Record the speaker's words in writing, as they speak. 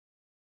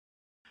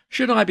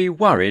Should I be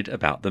worried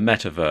about the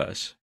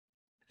metaverse?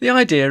 The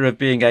idea of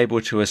being able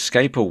to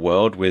escape a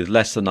world with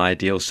less than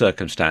ideal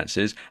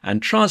circumstances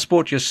and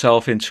transport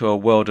yourself into a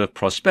world of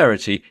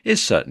prosperity is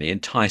certainly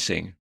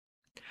enticing.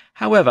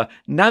 However,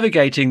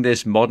 navigating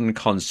this modern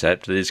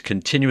concept that is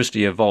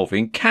continuously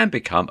evolving can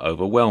become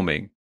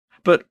overwhelming.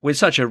 But with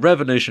such a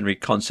revolutionary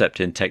concept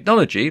in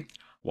technology,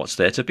 what's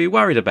there to be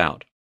worried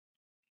about?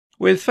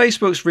 With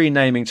Facebook's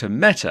renaming to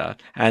Meta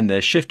and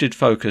their shifted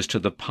focus to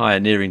the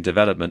pioneering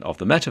development of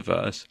the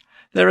metaverse,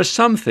 there are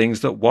some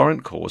things that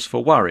warrant cause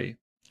for worry.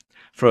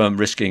 From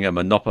risking a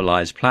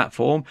monopolized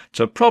platform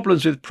to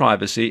problems with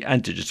privacy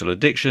and digital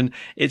addiction,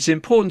 it's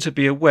important to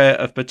be aware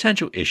of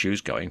potential issues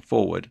going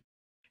forward.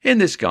 In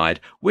this guide,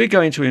 we're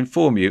going to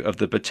inform you of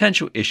the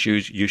potential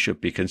issues you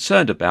should be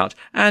concerned about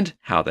and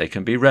how they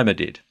can be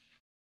remedied.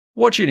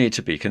 What you need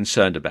to be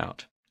concerned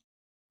about.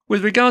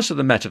 With regards to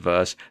the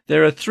metaverse,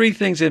 there are 3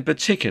 things in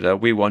particular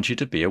we want you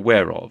to be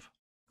aware of.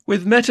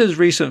 With Meta's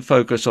recent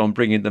focus on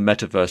bringing the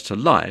metaverse to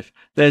life,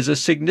 there's a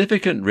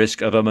significant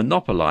risk of a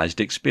monopolized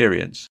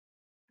experience.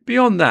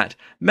 Beyond that,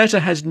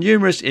 Meta has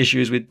numerous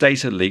issues with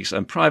data leaks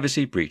and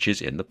privacy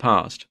breaches in the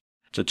past.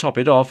 To top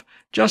it off,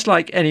 just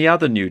like any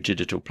other new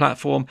digital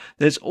platform,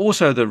 there's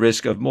also the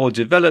risk of more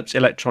developed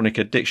electronic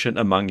addiction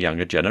among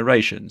younger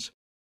generations.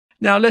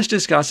 Now let's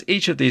discuss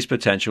each of these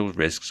potential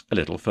risks a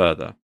little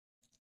further.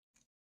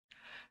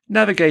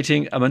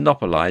 Navigating a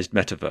monopolized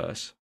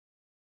metaverse.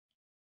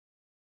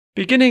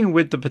 Beginning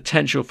with the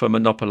potential for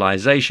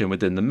monopolization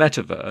within the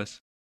metaverse,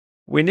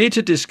 we need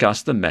to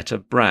discuss the Meta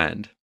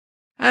brand.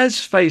 As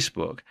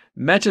Facebook,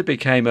 Meta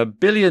became a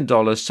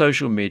billion-dollar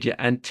social media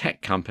and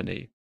tech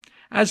company.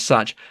 As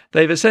such,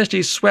 they've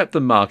essentially swept the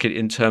market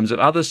in terms of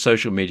other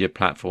social media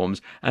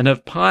platforms and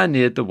have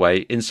pioneered the way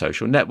in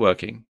social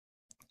networking.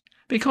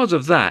 Because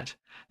of that,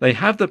 they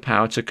have the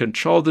power to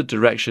control the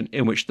direction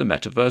in which the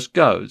metaverse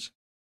goes.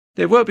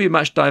 There won't be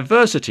much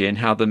diversity in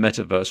how the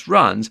metaverse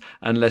runs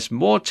unless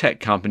more tech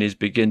companies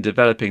begin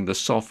developing the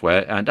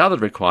software and other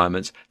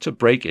requirements to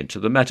break into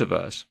the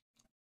metaverse.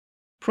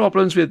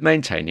 Problems with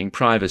maintaining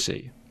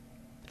privacy.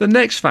 The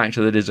next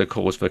factor that is a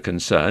cause for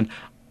concern,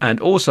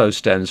 and also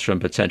stems from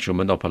potential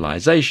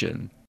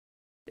monopolization,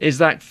 is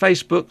that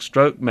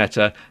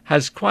Facebook/Meta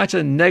has quite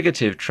a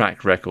negative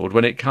track record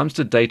when it comes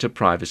to data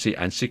privacy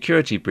and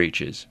security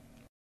breaches.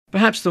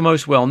 Perhaps the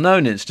most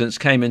well-known instance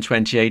came in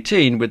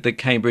 2018 with the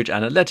Cambridge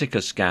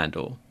Analytica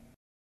scandal.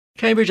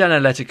 Cambridge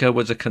Analytica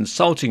was a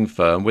consulting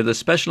firm with a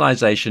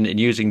specialization in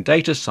using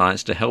data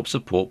science to help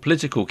support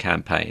political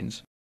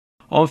campaigns.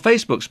 On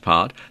Facebook's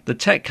part, the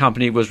tech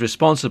company was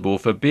responsible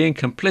for being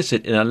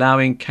complicit in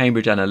allowing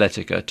Cambridge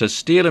Analytica to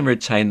steal and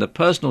retain the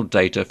personal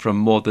data from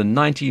more than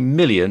 90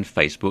 million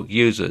Facebook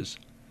users.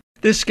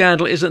 This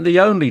scandal isn't the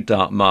only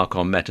dark mark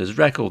on Meta's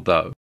record,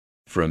 though.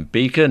 From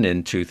Beacon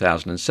in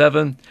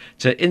 2007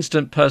 to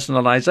instant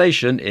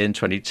personalization in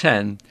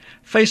 2010,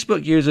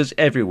 Facebook users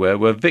everywhere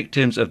were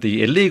victims of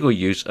the illegal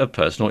use of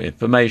personal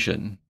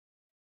information.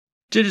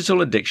 Digital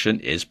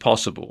addiction is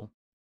possible.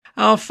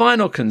 Our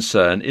final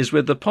concern is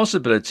with the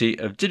possibility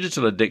of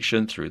digital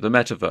addiction through the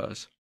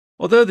metaverse.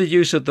 Although the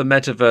use of the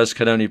metaverse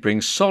can only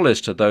bring solace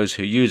to those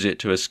who use it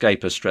to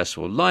escape a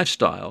stressful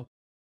lifestyle,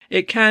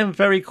 it can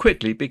very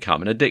quickly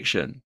become an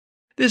addiction.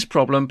 This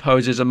problem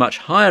poses a much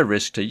higher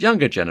risk to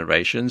younger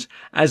generations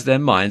as their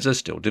minds are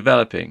still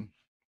developing.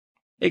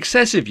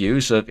 Excessive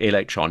use of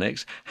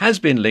electronics has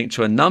been linked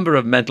to a number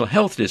of mental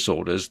health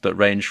disorders that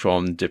range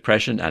from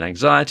depression and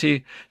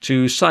anxiety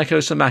to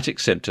psychosomatic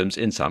symptoms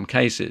in some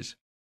cases.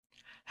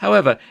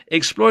 However,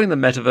 exploring the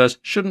metaverse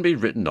shouldn't be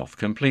written off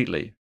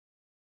completely.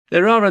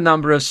 There are a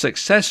number of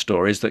success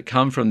stories that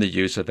come from the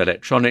use of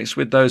electronics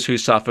with those who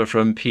suffer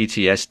from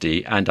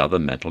PTSD and other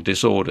mental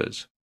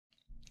disorders.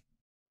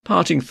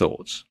 Parting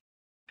thoughts.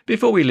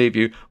 Before we leave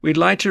you, we'd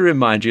like to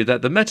remind you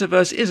that the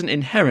metaverse isn't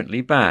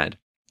inherently bad.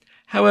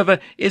 However,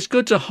 it's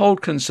good to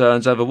hold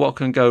concerns over what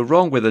can go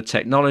wrong with a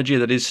technology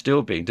that is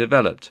still being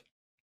developed.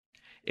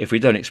 If we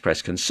don't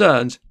express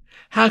concerns,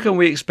 how can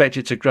we expect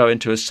it to grow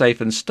into a safe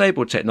and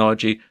stable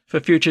technology for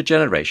future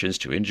generations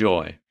to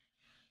enjoy?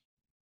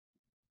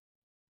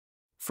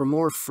 For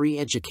more free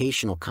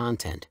educational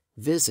content,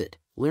 visit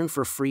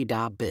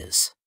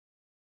learnforfree.biz.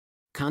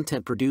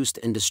 Content produced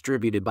and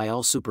distributed by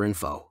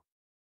AllSuperInfo.